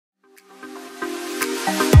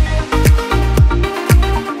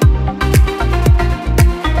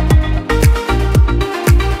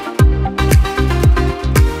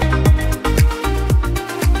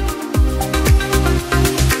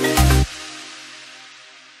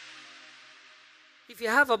If you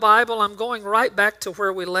have a Bible, I'm going right back to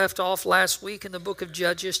where we left off last week in the book of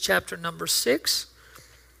Judges, chapter number 6.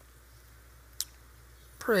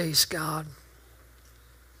 Praise God.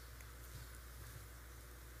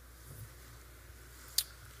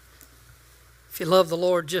 If you love the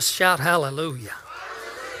Lord, just shout hallelujah. Hallelujah.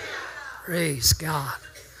 Praise God.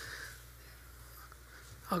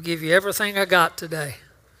 I'll give you everything I got today.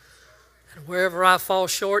 And wherever I fall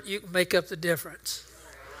short, you can make up the difference.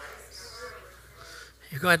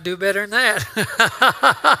 You're going to do better than that.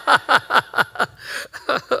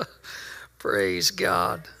 Praise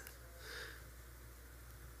God.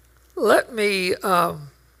 Let me you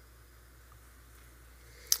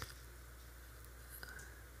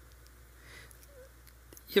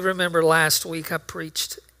remember last week I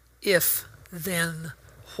preached if, then,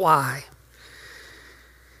 why.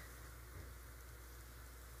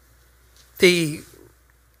 The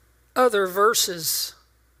other verses,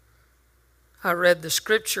 I read the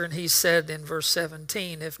scripture and he said in verse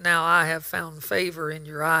 17, if now I have found favor in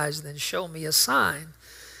your eyes, then show me a sign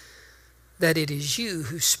that it is you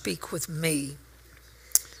who speak with me.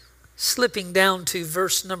 Slipping down to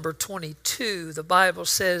verse number 22, the Bible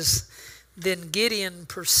says, then Gideon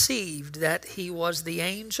perceived that he was the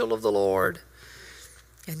angel of the Lord.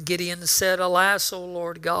 And Gideon said, alas, O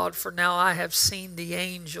Lord God, for now I have seen the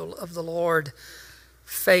angel of the Lord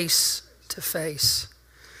face to face.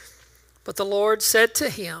 But the Lord said to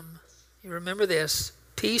him, you remember this,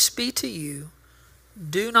 peace be to you,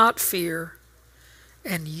 do not fear,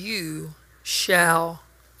 and you shall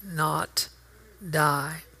not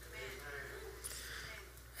die.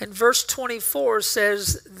 And verse 24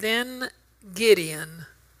 says, then Gideon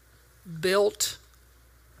built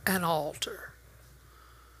an altar.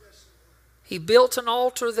 He built an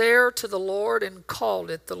altar there to the Lord and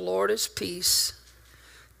called it, the Lord is peace.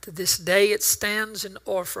 To this day it stands in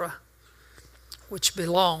Ophrah, which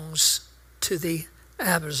belongs to the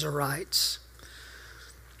Abiezrites.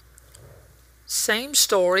 Same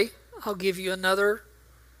story. I'll give you another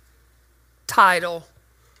title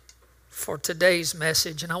for today's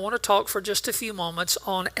message. And I want to talk for just a few moments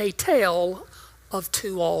on a tale of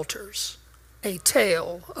two altars. A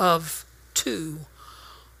tale of two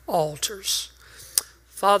altars.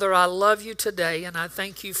 Father, I love you today, and I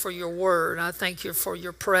thank you for your word. I thank you for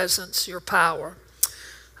your presence, your power.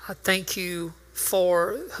 I thank you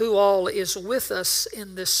for who all is with us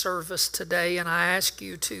in this service today, and I ask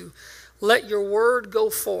you to let your word go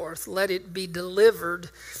forth. Let it be delivered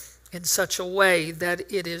in such a way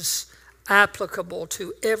that it is applicable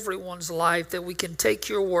to everyone's life, that we can take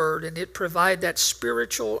your word and it provide that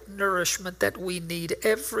spiritual nourishment that we need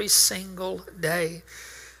every single day.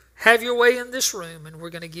 Have your way in this room, and we're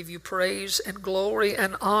going to give you praise and glory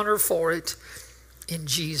and honor for it in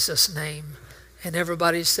Jesus' name. And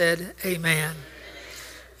everybody said, amen.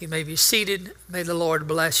 You may be seated. May the Lord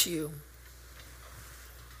bless you.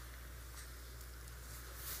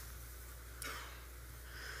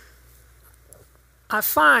 I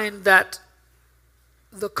find that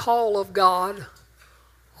the call of God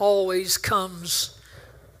always comes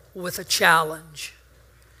with a challenge.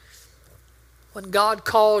 When God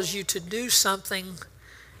calls you to do something,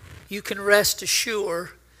 you can rest assured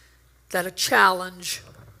that a challenge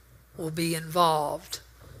will be involved.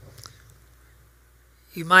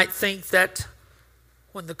 You might think that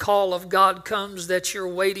when the call of God comes that you're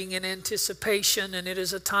waiting in anticipation and it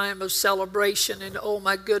is a time of celebration and oh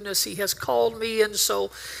my goodness, he has called me and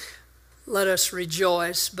so let us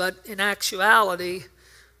rejoice. But in actuality,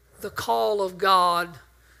 the call of God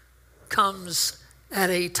comes at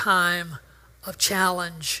a time of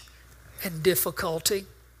challenge and difficulty.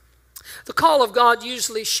 The call of God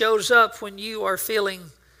usually shows up when you are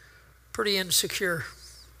feeling pretty insecure.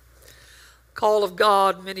 Call of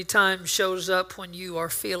God many times shows up when you are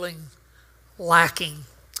feeling lacking.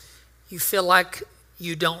 You feel like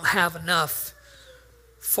you don't have enough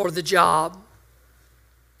for the job.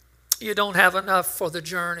 You don't have enough for the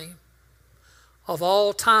journey. Of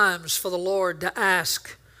all times for the Lord to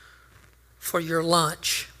ask for your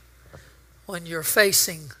lunch when you're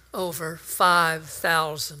facing over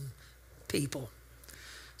 5,000 people.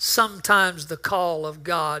 Sometimes the call of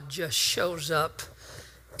God just shows up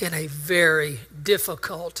in a very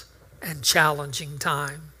difficult and challenging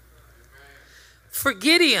time. For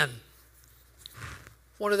Gideon,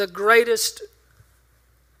 one of the greatest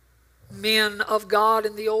men of God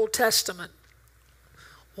in the Old Testament,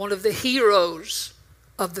 one of the heroes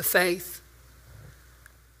of the faith.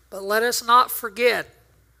 But let us not forget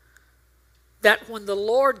that when the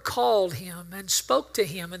Lord called him and spoke to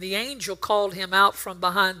him, and the angel called him out from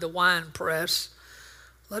behind the winepress,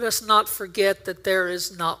 let us not forget that there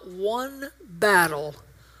is not one battle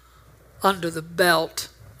under the belt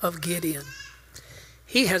of Gideon.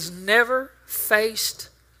 He has never faced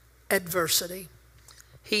adversity.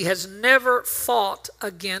 He has never fought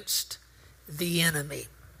against the enemy.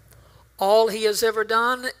 All he has ever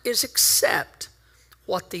done is accept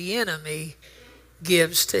what the enemy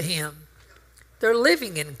gives to him. They're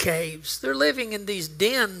living in caves. They're living in these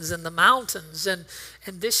dens in the mountains. And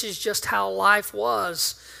this is just how life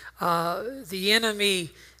was. The enemy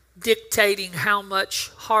dictating how much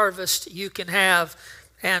harvest you can have.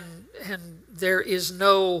 And there is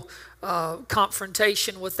no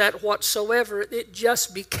confrontation with that whatsoever. It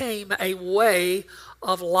just became a way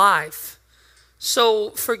of life. So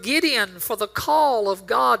for Gideon, for the call of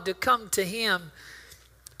God to come to him,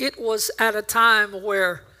 it was at a time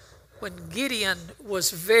when Gideon was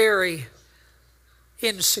very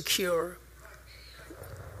insecure.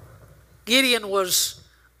 Gideon was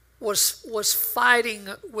fighting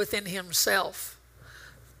within himself.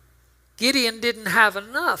 Gideon didn't have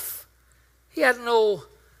enough. He had no,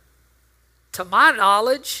 to my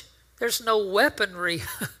knowledge, there's no weaponry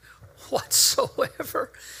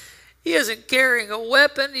whatsoever. He isn't carrying a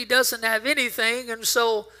weapon. He doesn't have anything. And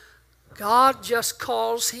so God just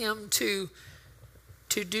calls him to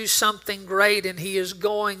do something great, and he is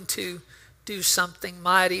going to do something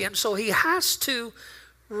mighty. And so he has to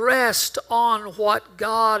rest on what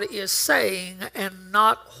God is saying and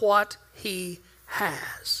not what he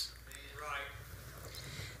has.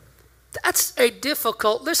 That's a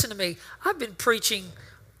difficult, listen to me, I've been preaching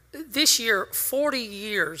this year 40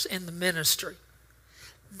 years in the ministry.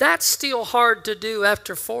 That's still hard to do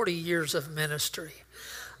after 40 years of ministry.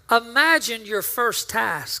 Imagine your first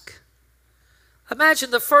task.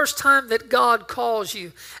 Imagine the first time that God calls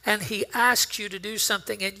you and he asks you to do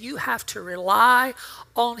something, and you have to rely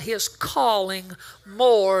on his calling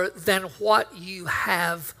more than what you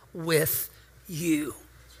have with you.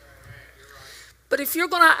 But if you're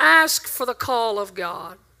going to ask for the call of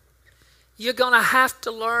God, you're going to have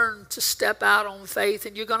to learn to step out on faith,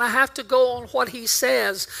 and you're going to have to go on what he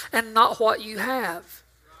says and not what you have.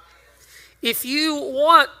 If you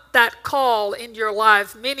want that call in your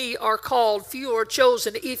life, many are called, few are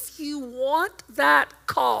chosen. If you want that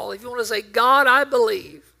call, if you want to say, God, I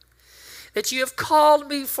believe that you have called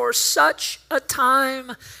me for such a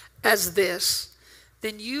time as this,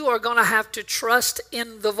 then you are going to have to trust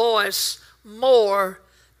in the voice more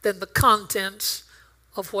than the contents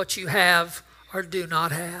of what you have or do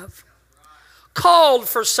not have. Called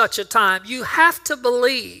for such a time, you have to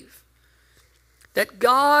believe that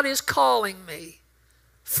God is calling me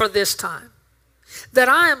for this time, that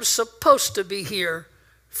I am supposed to be here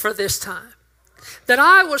for this time, that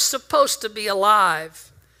I was supposed to be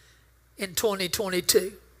alive in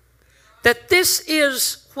 2022, that this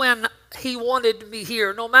is when he wanted me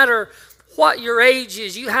here. No matter what your age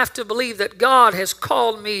is, you have to believe that God has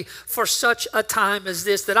called me for such a time as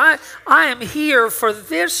this, that I am here for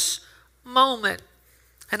this moment,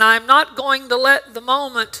 and I'm not going to let the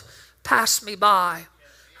moment pass me by.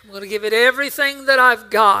 I'm going to give it everything that I've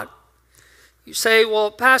got. You say, well,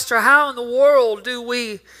 Pastor, how in the world do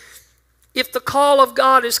we, if the call of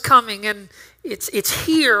God is coming and it's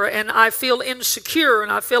here and I feel insecure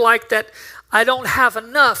and I feel like that I don't have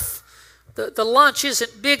enough, the lunch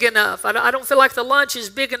isn't big enough. I don't feel like the lunch is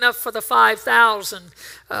big enough for the 5,000.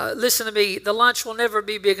 Listen to me, the lunch will never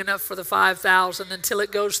be big enough for the 5,000 until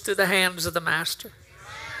it goes through the hands of the master.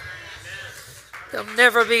 There'll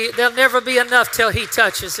never be enough till he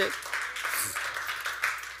touches it.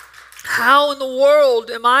 How in the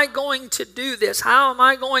world am I going to do this? How am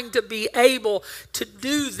I going to be able to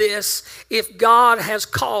do this if God has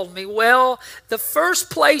called me? Well, the first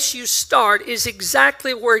place you start is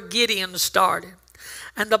exactly where Gideon started.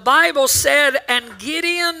 And the Bible said, and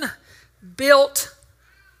Gideon built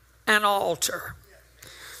an altar.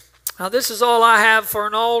 Now, this is all I have for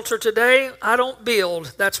an altar today. I don't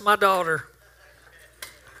build. That's my daughter.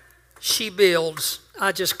 She builds.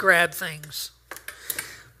 I just grab things.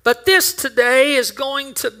 But this today is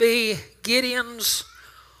going to be Gideon's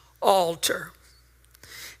altar.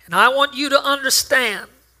 And I want you to understand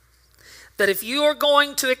that if you are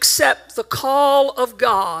going to accept the call of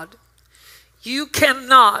God, you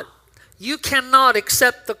cannot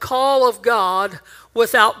accept the call of God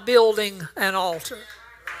without building an altar.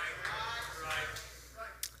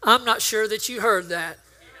 I'm not sure that you heard that.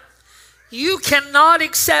 You cannot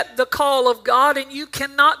accept the call of God, and you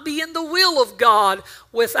cannot be in the will of God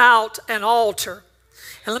without an altar.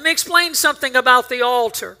 And let me explain something about the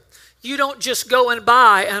altar. You don't just go and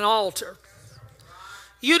buy an altar.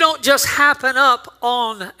 You don't just happen up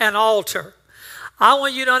on an altar. I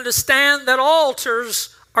want you to understand that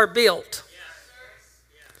altars are built.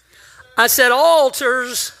 I said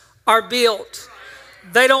altars are built.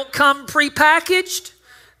 They don't come prepackaged.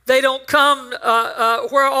 They don't come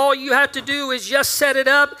where all you have to do is just set it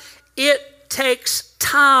up. It takes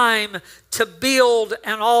time to build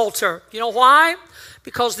an altar. You know why?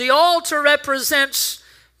 Because the altar represents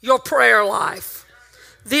your prayer life.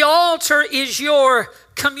 The altar is your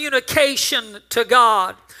communication to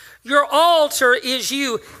God. Your altar is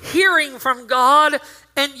you hearing from God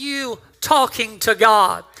and you talking to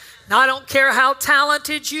God. Now, I don't care how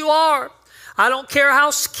talented you are. I don't care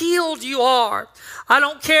how skilled you are. I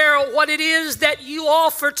don't care what it is that you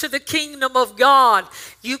offer to the kingdom of God.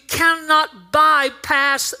 You cannot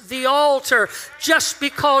bypass the altar just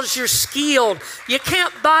because you're skilled. You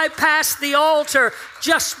can't bypass the altar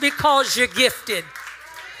just because you're gifted.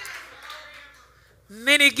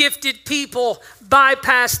 Many gifted people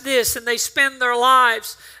bypass this and they spend their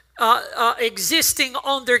lives existing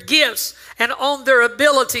on their gifts and on their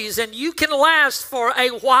abilities, and you can last for a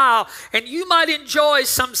while and you might enjoy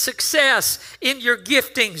some success in your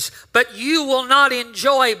giftings, but you will not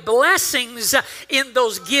enjoy blessings in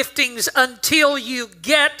those giftings until you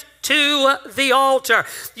get to the altar.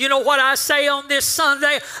 You know what I say on this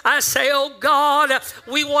Sunday? I say, oh God,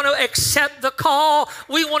 we want to accept the call.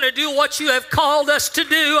 We want to do what you have called us to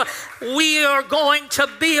do. We are going to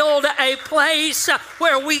build a place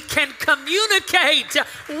where we can communicate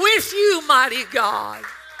with you, mighty God.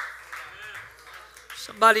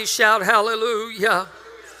 Somebody shout hallelujah.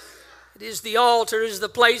 It is the altar, is the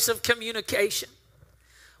place of communication.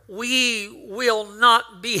 We will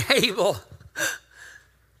not be able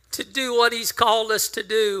to do what he's called us to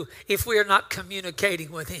do if we are not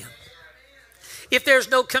communicating with him. If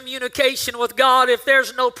there's no communication with God, if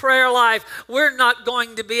there's no prayer life, we're not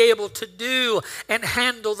going to be able to do and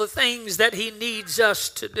handle the things that he needs us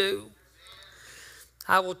to do.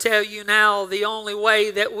 I will tell you now, the only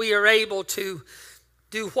way that we are able to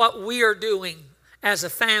do what we are doing as a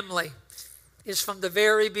family is from the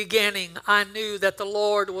very beginning. I knew that the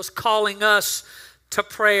Lord was calling us to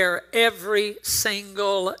prayer every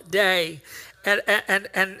single day. And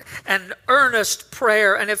earnest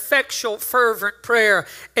prayer, an effectual, fervent prayer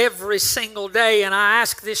every single day. And I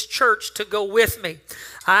ask this church to go with me.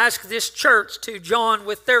 I ask this church to join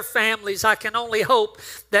with their families. I can only hope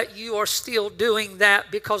that you are still doing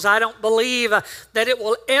that, because I don't believe that it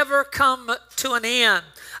will ever come to an end.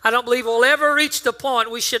 I don't believe we'll ever reach the point.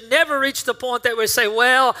 We should never reach the point that we say,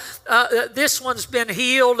 well, this one's been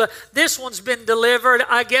healed. This one's been delivered.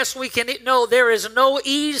 I guess we can. No, there is no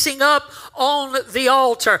easing up on the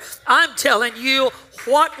altar. I'm telling you,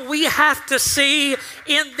 what we have to see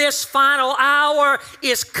in this final hour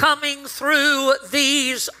is coming through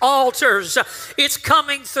these altars. It's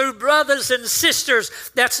coming through brothers and sisters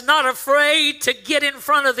that's not afraid to get in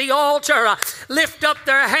front of the altar, lift up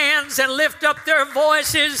their hands and lift up their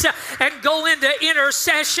voices and go into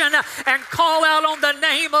intercession and call out on the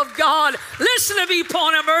name of God. Listen to me,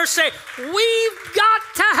 Point of Mercy. We've got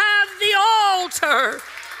to have the altar.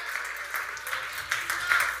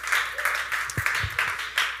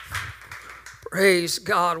 Praise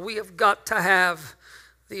God. We have got to have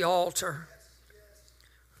the altar.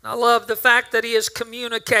 I love the fact that he is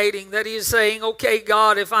communicating, that he is saying, okay,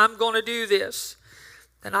 God, if I'm going to do this,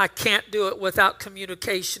 then I can't do it without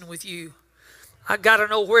communication with you. I've got to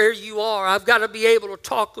know where you are. I've got to be able to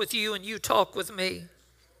talk with you and you talk with me.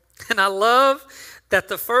 And I love that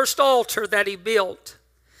the first altar that he built,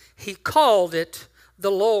 he called it,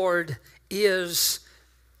 the Lord is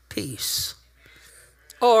Peace.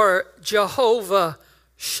 Or Jehovah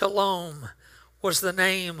Shalom was the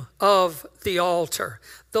name of the altar.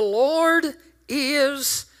 The Lord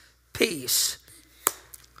is peace.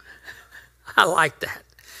 I like that.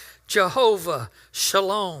 Jehovah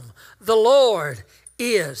Shalom. The Lord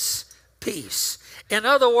is peace. In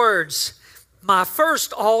other words, my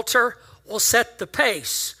first altar will set the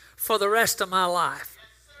pace for the rest of my life.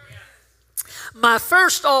 My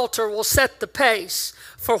first altar will set the pace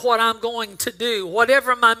for what I'm going to do.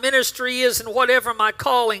 Whatever my ministry is and whatever my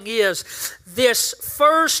calling is, this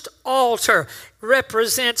first altar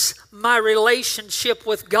represents my relationship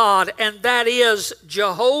with God, and that is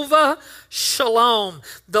Jehovah Shalom.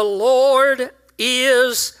 The Lord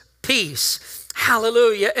is peace.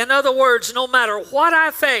 Hallelujah. In other words, no matter what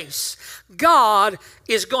I face, God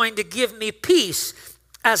is going to give me peace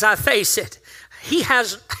as I face it. He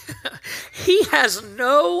has, he has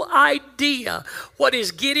no idea what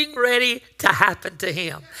is getting ready to happen to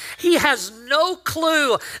him. He has no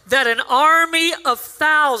clue that an army of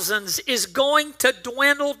thousands is going to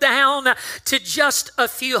dwindle down to just a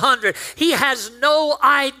few hundred. He has no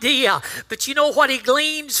idea. But you know what he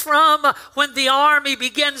gleans from when the army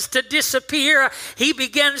begins to disappear? He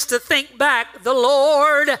begins to think back, the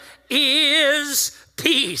Lord is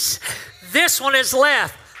peace. This one is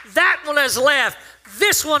left. That one is left.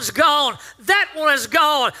 This one's gone. That one is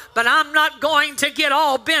gone. But I'm not going to get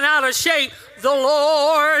all bent out of shape. The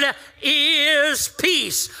Lord is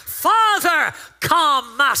peace. Father,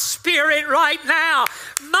 calm my spirit right now.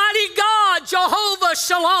 Mighty God, Jehovah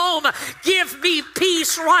Shalom, give me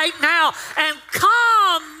peace right now and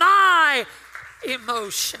calm my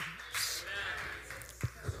emotions.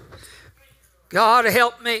 God,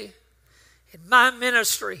 help me in my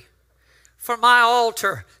ministry for my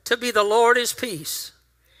altar to be the Lord is peace.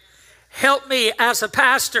 Help me as a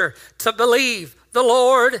pastor to believe the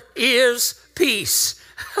Lord is peace.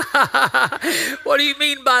 What do you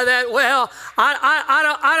mean by that? Well,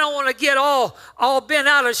 I don't want to get all bent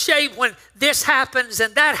out of shape when this happens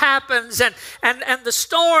and that happens and the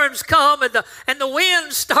storms come and the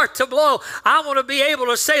winds start to blow. I want to be able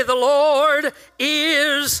to say the Lord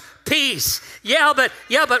is peace. Yeah, but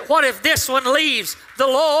what if this one leaves? The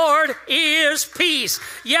Lord is peace.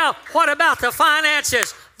 Yeah, what about the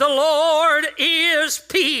finances? The Lord is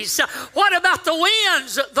peace. What about the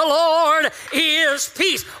winds? The Lord is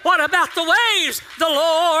peace. What about the waves? The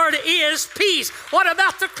Lord is peace. What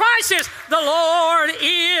about the crisis? The Lord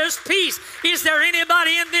is peace. Is there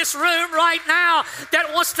anybody in this room right now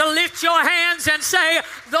that wants to lift your hands and say,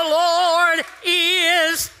 the Lord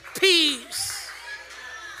is peace?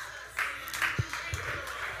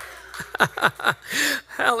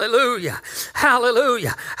 Hallelujah.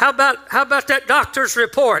 Hallelujah. How about that doctor's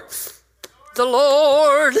report? The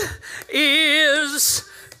Lord is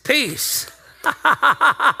peace. How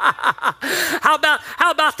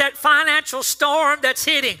about that financial storm that's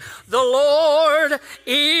hitting? The Lord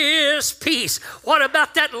is peace. What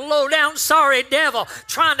about that low down sorry devil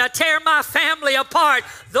trying to tear my family apart?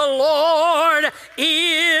 The Lord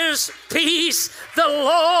is peace. The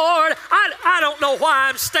Lord, I don't know why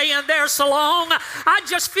I'm staying there so long. I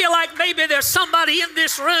just feel like maybe there's somebody in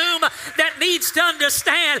this room that needs to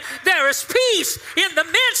understand there is peace in the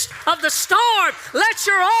midst of the storm. Let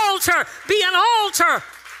your altar be an altar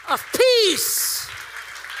of peace.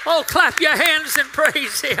 Oh, clap your hands and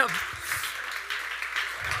praise Him.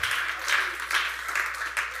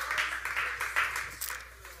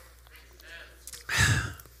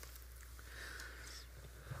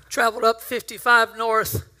 Traveled up 55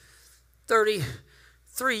 North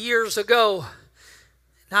 33 years ago.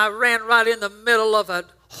 And I ran right in the middle of a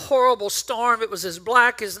horrible storm. It was as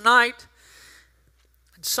black as night.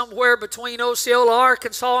 And somewhere between Osceola,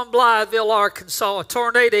 Arkansas and Blytheville, Arkansas, a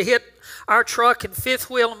tornado hit our truck and fifth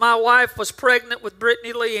wheel, and my wife was pregnant with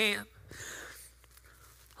Brittany Leanne.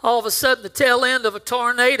 All of a sudden, the tail end of a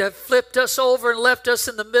tornado flipped us over and left us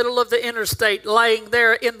in the middle of the interstate, laying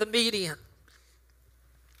there in the median.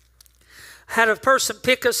 Had a person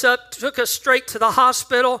pick us up, took us straight to the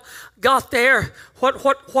hospital, got there.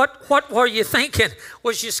 What were you thinking?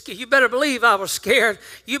 Was you better believe I was scared.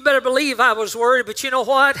 You better believe I was worried. But you know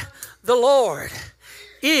what? The Lord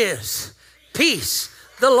is peace.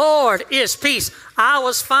 The Lord is peace. I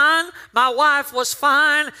was fine, my wife was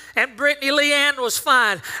fine, and Brittany Leanne was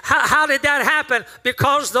fine. How did that happen?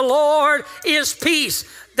 Because the Lord is peace.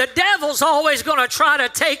 The devil's always going to try to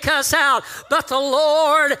take us out, but the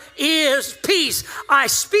Lord is peace. I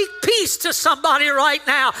speak peace to somebody right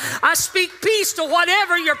now. I speak peace to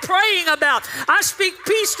whatever you're praying about. I speak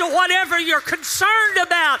peace to whatever you're concerned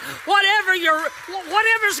about,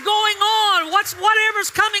 whatever's going on,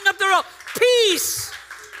 whatever's coming up the road. Peace.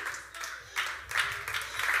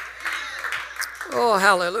 Oh,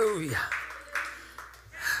 hallelujah.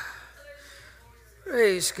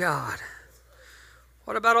 Praise God.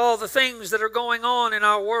 What about all the things that are going on in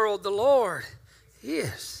our world? The Lord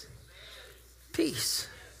is peace.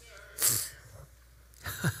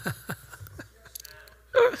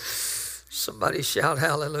 Somebody shout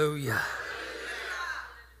hallelujah.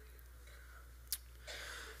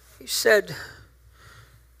 He said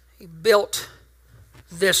he built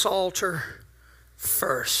this altar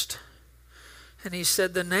first. And he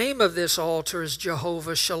said the name of this altar is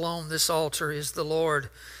Jehovah Shalom. This altar is the Lord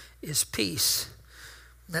is peace.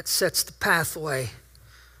 And that sets the pathway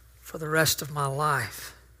for the rest of my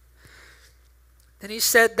life. Then he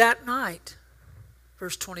said that night,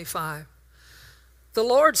 verse 25, the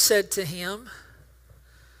Lord said to him,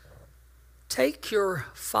 take your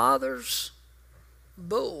father's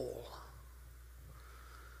bull.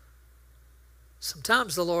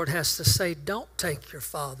 Sometimes the Lord has to say, don't take your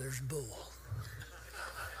father's bull.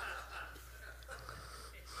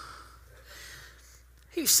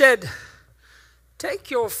 He said,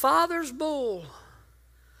 take your father's bull,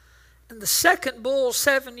 and the second bull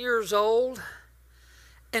 7 years old,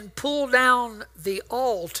 and pull down the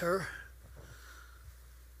altar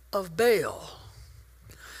of Baal.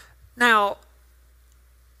 Now,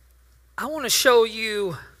 I want to show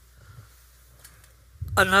you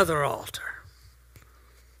another altar.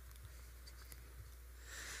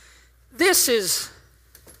 This is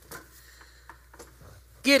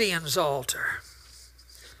Gideon's altar.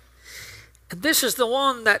 And this is the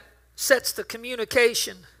one that sets the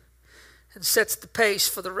communication and sets the pace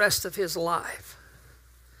for the rest of his life.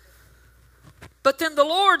 But then the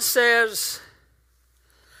Lord says,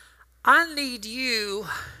 I need you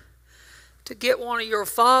to get one of your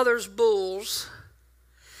father's bulls,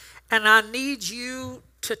 and I need you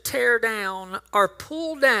to tear down or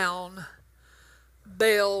pull down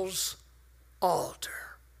Baal's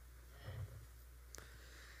altar.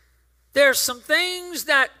 There's some things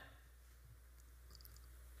that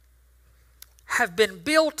have been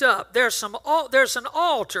built up. There's an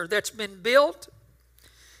altar that's been built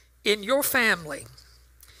in your family.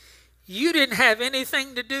 You didn't have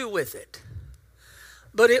anything to do with it,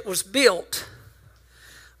 but it was built.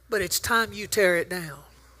 But it's time you tear it down.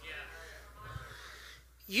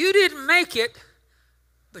 You didn't make it,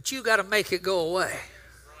 but you got to make it go away.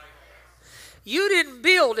 You didn't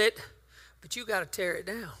build it, but you got to tear it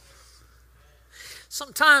down.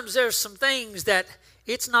 Sometimes there's some things that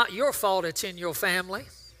it's not your fault it's in your family.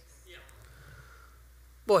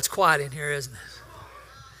 Boy, it's quiet in here, isn't it?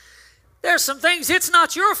 There's some things it's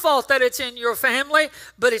not your fault that it's in your family,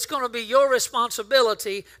 but it's going to be your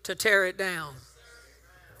responsibility to tear it down.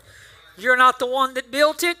 You're not the one that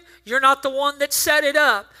built it. You're not the one that set it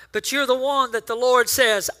up, but you're the one that the Lord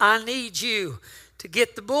says, I need you to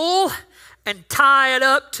get the bull and tie it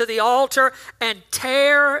up to the altar and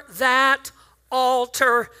tear that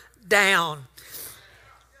altar down.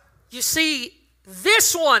 You see,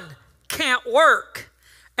 this one can't work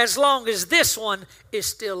as long as this one is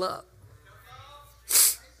still up.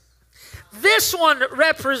 This one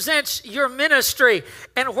represents your ministry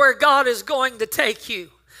and where God is going to take you.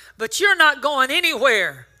 But you're not going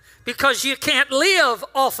anywhere because you can't live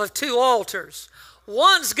off of two altars.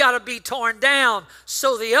 One's got to be torn down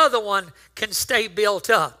so the other one can stay built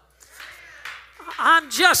up. I'm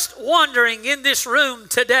just wondering in this room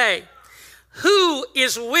today, who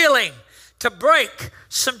is willing to break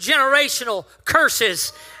some generational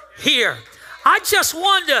curses here? I just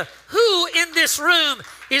wonder who in this room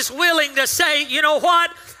is willing to say, you know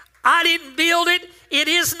what? I didn't build it. It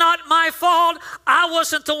is not my fault. I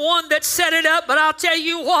wasn't the one that set it up, but I'll tell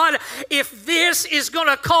you what, if this is going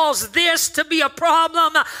to cause this to be a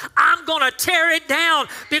problem, I'm going to tear it down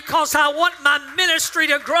because I want my ministry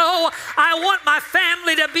to grow. I want my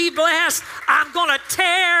family to be blessed. I'm going to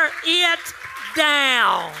tear it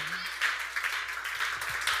down.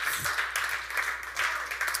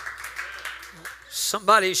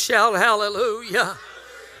 Somebody shout hallelujah.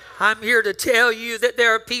 I'm here to tell you that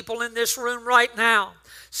there are people in this room right now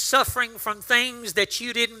suffering from things that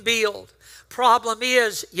you didn't build. Problem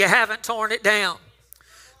is, you haven't torn it down.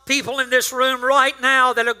 People in this room right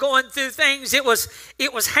now that are going through things, it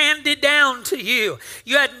was handed down to you.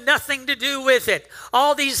 You had nothing to do with it.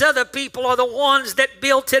 All these other people are the ones that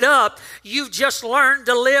built it up. You've just learned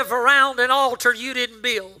to live around an altar you didn't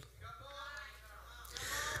build.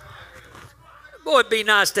 Boy, it'd be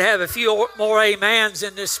nice to have a few more amens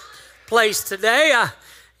in this place today.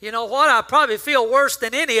 You know what? I probably feel worse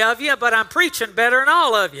than any of you, but I'm preaching better than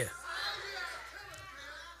all of you.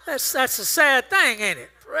 That's a sad thing, ain't it?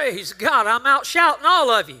 Praise God. I'm out shouting all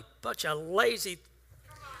of you. Bunch of lazy.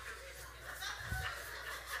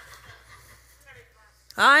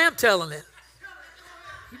 I am telling it.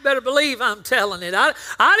 You better believe I'm telling it. I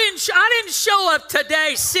didn't show up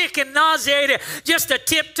today sick and nauseated just to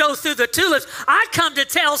tiptoe through the tulips. I come to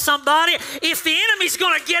tell somebody, if the enemy's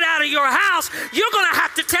going to get out of your house, you're going to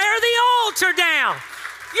have to tear the altar down.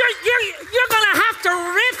 You're going to have to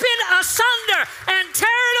rip it asunder and tear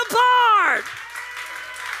it apart.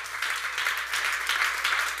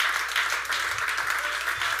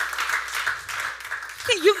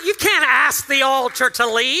 You can't ask the altar to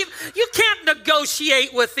leave. You can't can't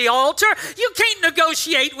negotiate with the altar. You can't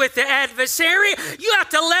negotiate with the adversary. You have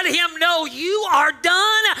to let him know you are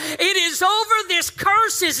done. It is over. This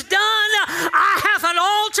curse is done. I have an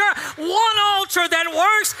altar, one altar that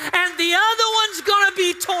works, and the other one's going to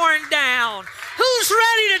be torn down. Who's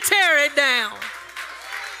ready to tear it down?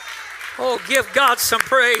 Oh, give God some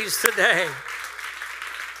praise today.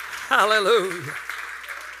 Hallelujah.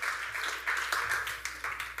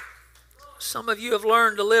 Some of you have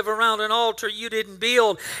learned to live around an altar you didn't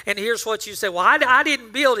build. And here's what you say, well, I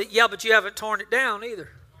didn't build it. Yeah, but you haven't torn it down either.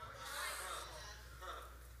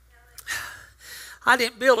 I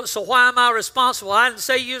didn't build it, so why am I responsible? I didn't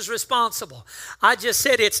say you was responsible. I just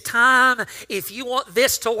said it's time. If you want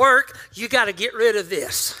this to work, you got to get rid of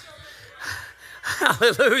this.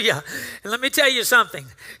 Hallelujah. And let me tell you something.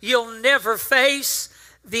 You'll never face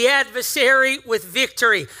the adversary with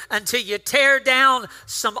victory until you tear down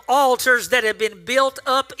some altars that have been built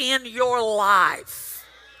up in your life.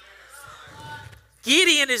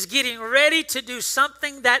 Gideon is getting ready to do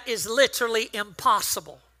something that is literally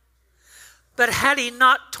impossible. But had he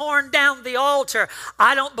not torn down the altar,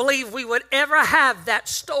 I don't believe we would ever have that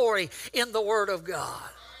story in the Word of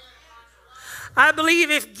God. I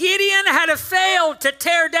believe if Gideon had failed to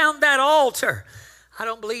tear down that altar, I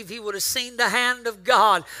don't believe he would have seen the hand of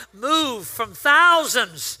God move from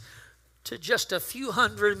thousands to just a few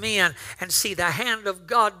hundred men and see the hand of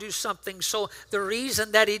God do something. So the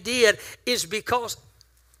reason that he did is because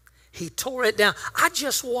he tore it down. I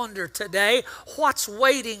just wonder today, what's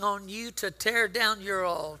waiting on you to tear down your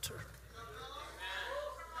altar?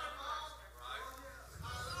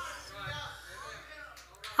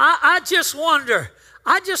 I just wonder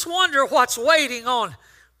what's waiting on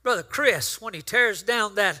Brother Chris when he tears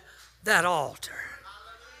down that altar.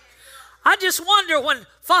 I just wonder when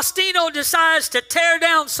Faustino decides to tear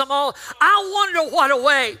down some altar. I wonder what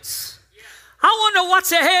awaits. I wonder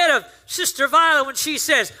what's ahead of Sister Violet when she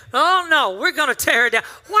says, oh no, we're going to tear it down.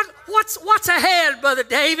 What's ahead, Brother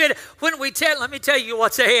David, when we tear? Let me tell you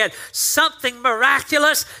what's ahead. Something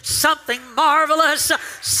miraculous, something marvelous,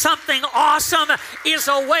 something awesome is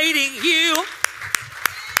awaiting you.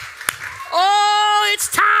 Oh, it's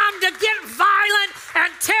time to get violent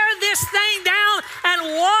and tear this thing down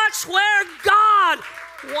and watch where God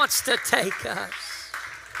wants to take us.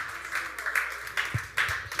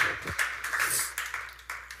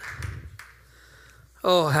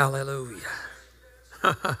 Oh, hallelujah.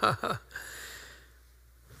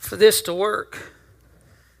 For this to work,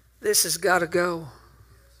 this has got to go.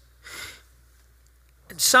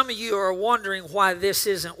 And some of you are wondering why this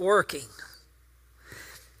isn't working.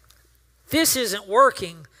 This isn't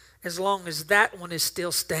working as long as that one is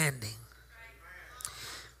still standing.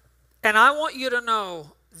 And I want you to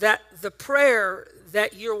know that the prayer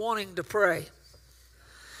that you're wanting to pray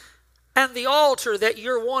and the altar that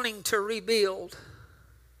you're wanting to rebuild,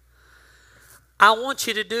 I want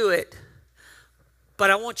you to do it, but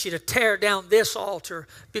I want you to tear down this altar,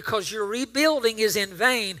 because your rebuilding is in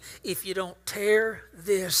vain if you don't tear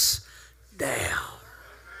this down.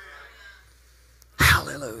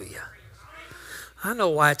 Hallelujah. I know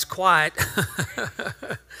why it's quiet.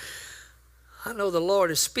 I know the Lord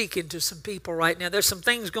is speaking to some people right now. There's some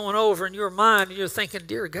things going over in your mind, and you're thinking,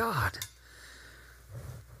 dear God,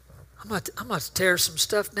 I'm about to tear some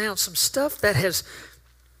stuff down, some stuff that has...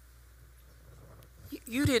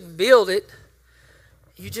 You didn't build it.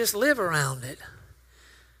 You just live around it.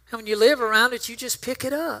 And when you live around it, you just pick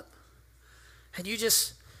it up. And you've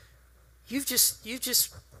just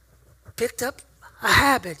picked up a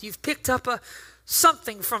habit. You've picked up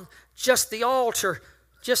something from just the altar,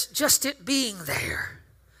 just it being there.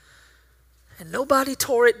 And nobody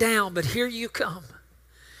tore it down, but here you come.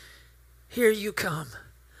 Here you come.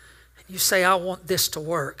 And you say, I want this to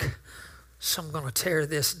work, so I'm going to tear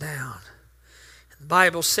this down. The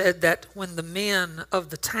Bible said that when the men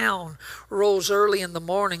of the town rose early in the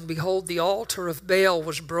morning, behold, the altar of Baal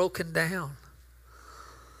was broken down,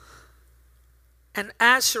 and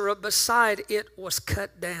Asherah beside it was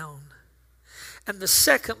cut down, and the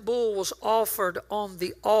second bull was offered on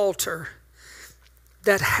the altar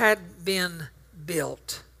that had been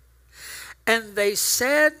built. And they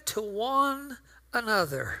said to one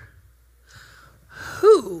another,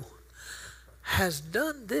 who has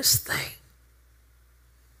done this thing?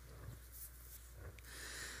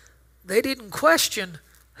 They didn't question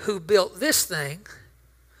who built this thing.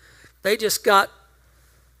 They just got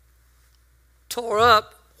tore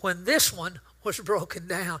up when this one was broken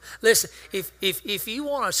down. Listen, if you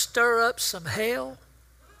want to stir up some hell,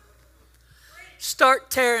 start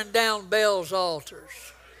tearing down Baal's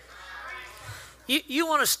altars. You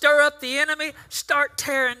want to stir up the enemy? Start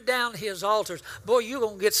tearing down his altars. Boy, you're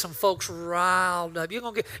going to get some folks riled up. You're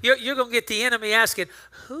going to get the enemy asking,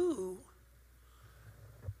 who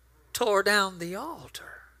tore down the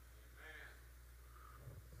altar?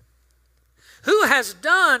 Who has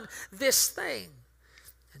done this thing?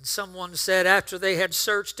 And someone said, after they had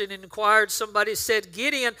searched and inquired, somebody said,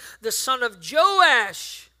 Gideon, the son of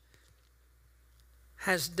Joash,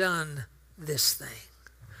 has done this thing.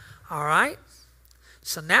 All right?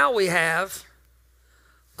 So now we have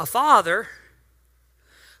a father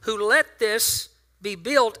who let this be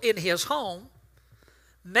built in his home,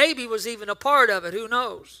 maybe was even a part of it, who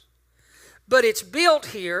knows? But it's built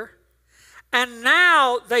here, and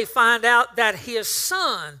now they find out that his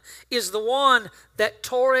son is the one that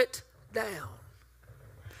tore it down.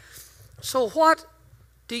 So what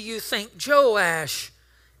do you think Joash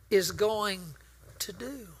is going to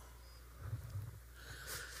do?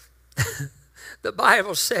 The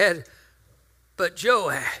Bible said, but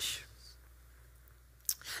Joash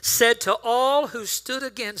said to all who stood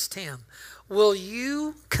against him, will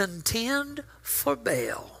you contend for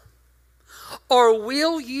Baal, or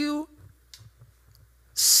will you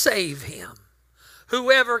save him?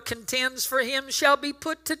 Whoever contends for him shall be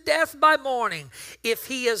put to death by morning. If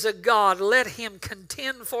he is a god, let him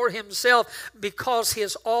contend for himself, because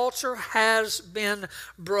his altar has been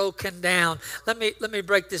broken down. Let me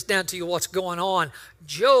break this down to you, what's going on.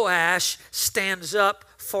 Joash stands up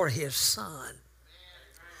for his son.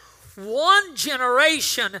 One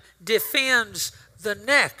generation defends the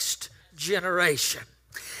next generation.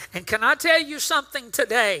 And can I tell you something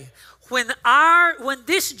today? When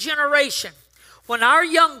this generation, when our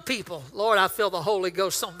young people, Lord, I feel the Holy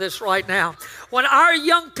Ghost on this right now. When our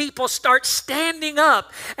young people start standing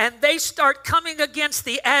up and they start coming against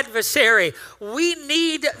the adversary, we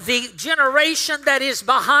need the generation that is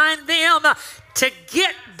behind them to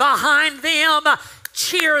get behind them,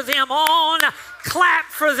 cheer them on, clap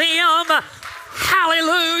for them.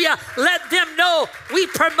 Hallelujah. Let them know we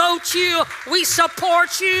promote you, we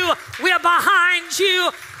support you, we're behind you.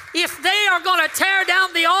 If they are going to tear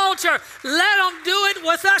down the altar, let them do it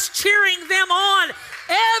with us cheering them on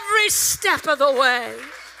every step of the way.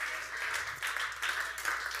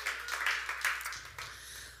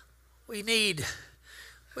 We need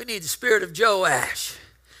the spirit of Joash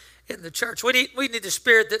in the church. We need the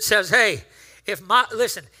spirit that says, hey, if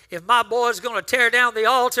my boy's going to tear down the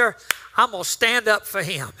altar, I'm going to stand up for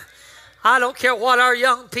him. I don't care what our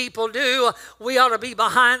young people do. We ought to be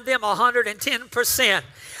behind them 110%.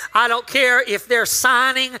 I don't care if they're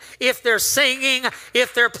signing, if they're singing,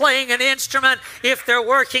 if they're playing an instrument, if they're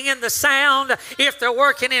working in the sound, if they're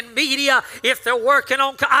working in media, if they're working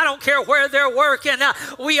on, I don't care where they're working.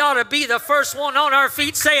 We ought to be the first one on our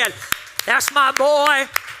feet saying, that's my boy,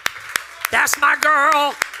 that's my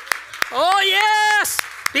girl. Oh yes,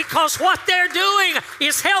 because what they're doing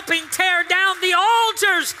is helping tear down the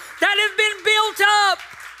altars that have been built up.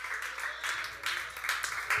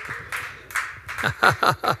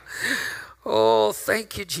 Oh,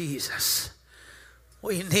 thank you, Jesus.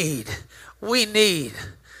 We need the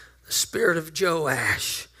spirit of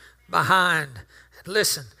Joash behind. And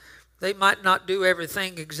listen, they might not do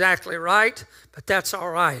everything exactly right, but that's all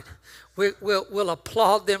right. We'll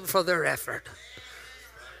applaud them for their effort.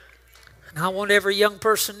 And I want every young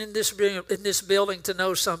person in this building to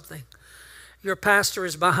know something. Your pastor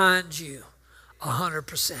is behind you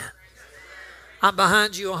 100%. I'm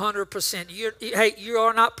behind you 100%. You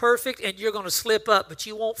are not perfect and you're going to slip up, but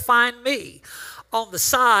you won't find me on the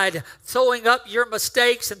side throwing up your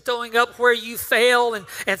mistakes and throwing up where you fail and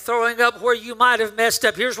throwing up where you might have messed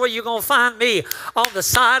up. Here's where you're going to find me, on the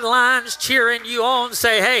sidelines cheering you on.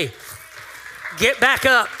 Say, hey, get back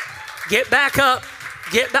up. Get back up.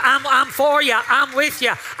 I'm for you. I'm with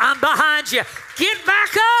you. I'm behind you. Get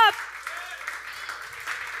back up.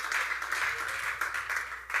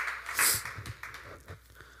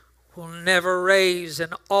 We'll never raise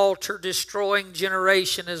an altar-destroying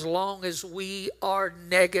generation as long as we are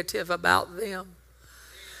negative about them.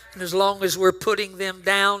 And as long as we're putting them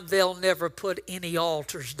down, they'll never put any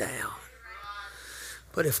altars down.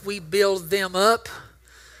 But if we build them up,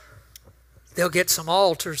 they'll get some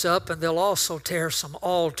altars up, and they'll also tear some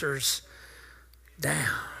altars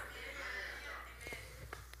down.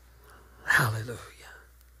 Hallelujah.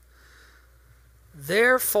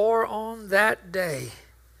 Therefore, on that day,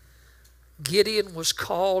 Gideon was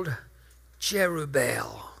called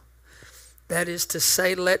Jerubbaal. That is to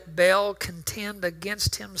say, let Baal contend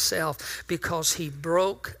against himself, because he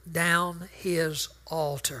broke down his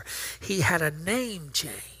altar. He had a name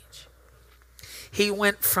change. He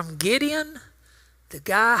went from Gideon the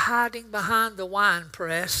guy hiding behind the wine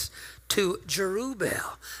press, to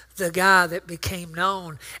Jerubbaal, the guy that became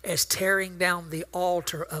known as tearing down the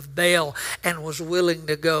altar of Baal and was willing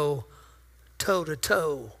to go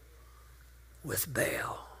toe-to-toe with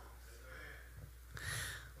Baal.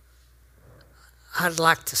 I'd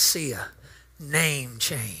like to see a name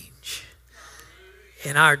change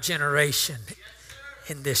in our generation,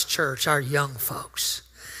 in this church, our young folks.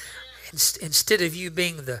 Instead of you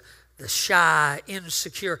being the shy,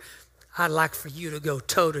 insecure, I'd like for you to go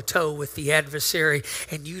toe-to-toe with the adversary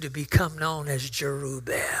and you to become known as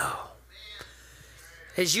Jerubbaal.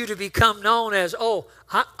 As you to become known as, oh,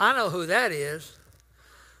 I know who that is.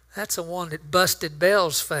 That's the one that busted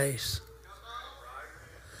Baal's face.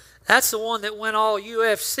 That's the one that went all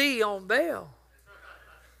UFC on Baal.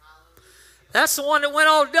 That's the one that went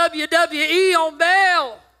all WWE on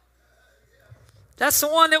Baal. That's the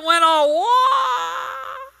one that went all war.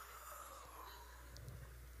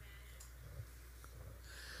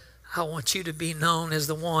 I want you to be known as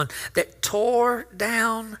the one that tore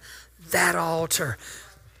down that altar.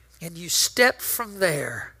 And you step from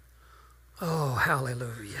there. Oh,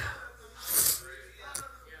 hallelujah.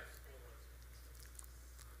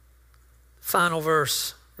 Final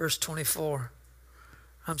verse 24.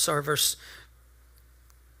 I'm sorry, verse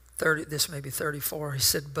 30. This may be 34. He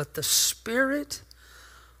said, but the Spirit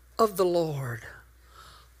of the Lord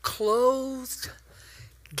clothed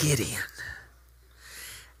Gideon,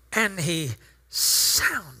 and he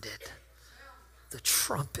sounded the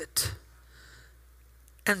trumpet,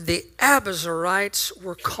 and the Abiezrites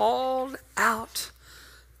were called out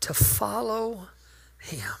to follow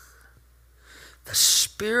him. The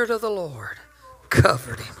Spirit of the Lord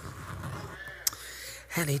covered him.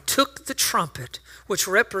 And he took the trumpet, which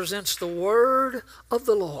represents the word of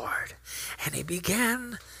the Lord, and he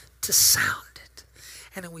began to sound it.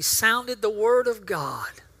 And we sounded the word of God.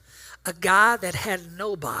 A guy that had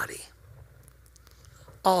nobody,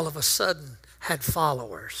 all of a sudden had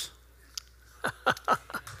followers.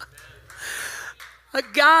 A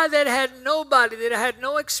guy that had nobody, that had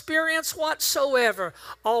no experience whatsoever,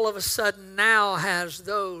 all of a sudden now has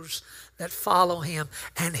those that follow him.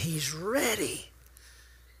 And he's ready.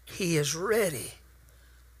 He is ready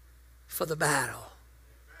for the battle.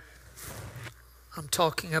 I'm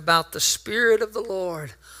talking about the Spirit of the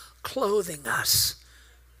Lord clothing us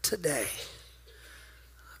today.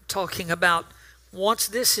 I'm talking about once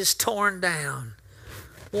this is torn down,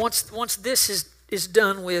 once this is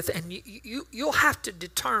done with, and you'll have to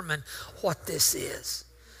determine what this is.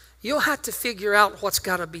 You'll have to figure out what's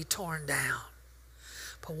got to be torn down.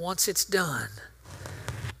 But once it's done,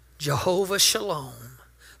 Jehovah Shalom,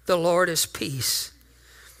 the Lord is peace,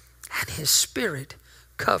 and his Spirit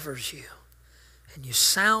covers you. And you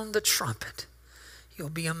sound the trumpet, you'll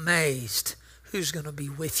be amazed who's going to be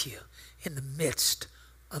with you in the midst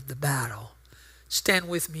of the battle. Stand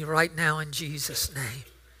with me right now in Jesus' name.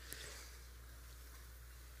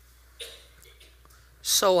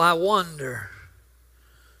 So I wonder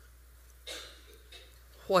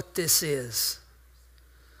what this is.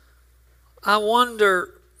 I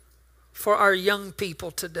wonder for our young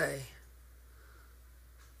people today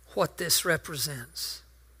what this represents.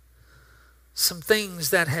 Some things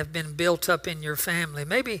that have been built up in your family.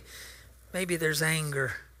 Maybe there's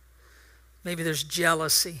anger. Maybe there's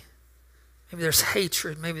jealousy. Maybe there's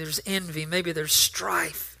hatred. Maybe there's envy. Maybe there's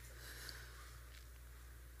strife.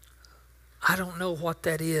 I don't know what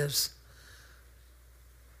that is,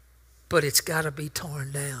 but it's got to be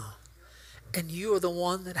torn down. And you are the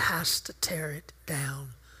one that has to tear it down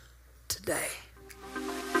today.